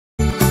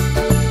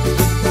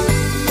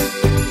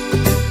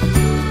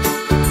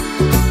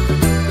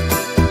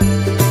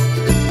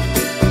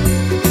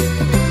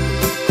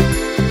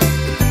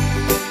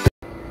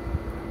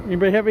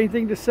Anybody have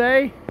anything to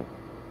say?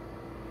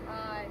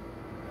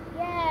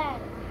 Yeah.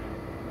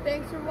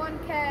 Thanks for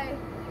 1K.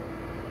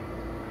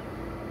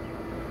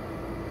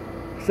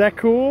 Is that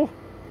cool?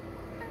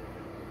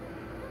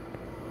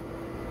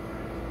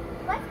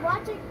 Let's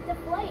watch it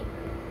deflate.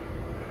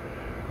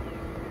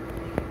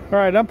 All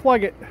right,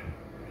 unplug it.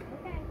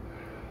 Okay.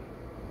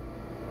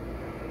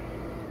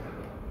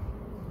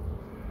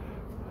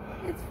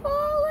 It's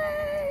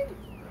falling.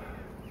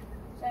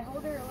 Should I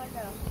hold it or let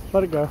go?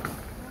 Let it go. I want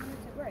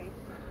it to break.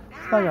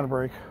 It's not gonna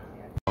break.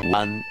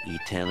 One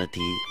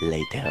eternity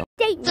later.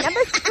 Date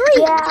number 3.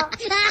 Yeah.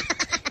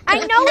 I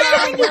know it's a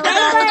windy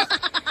day,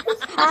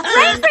 but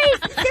Brain Freeze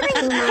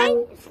doing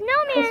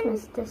snowman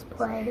Christmas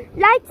display.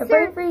 lights The are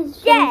Brain Freeze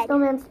dead.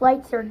 Snowman's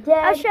lights are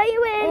dead. I'll show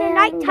you in a And,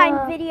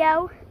 nighttime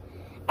video.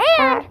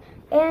 And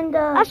And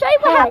I'll show you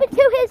what head happened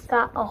to his.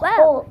 got a Well,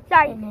 hole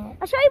sorry. in it.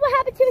 I'll show you what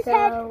happened to his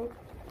head. So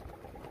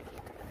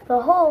the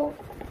hole,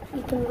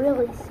 you can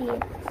really see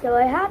it. So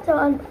I have to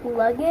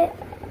unplug it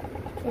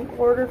in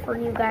order for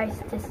you guys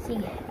to see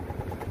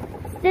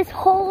it. This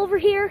hole over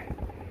here.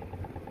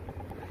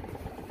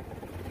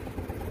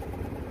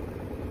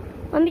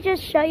 Let me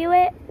just show you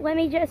it. Let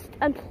me just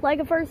unplug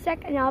it for a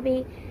sec and I'll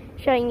be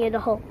showing you the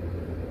hole.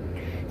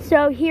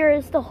 So here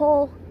is the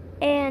hole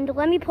and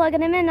let me plug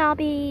it in and I'll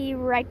be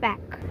right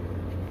back.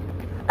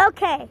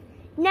 Okay,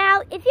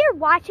 now if you're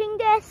watching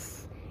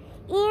this,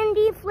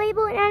 Andy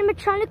Inflatable and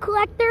Animatronic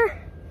Collector,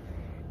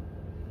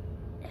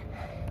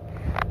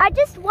 I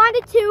just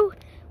wanted to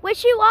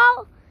wish you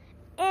all,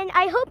 and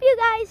I hope you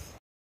guys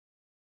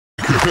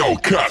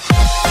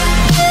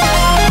Hellcat.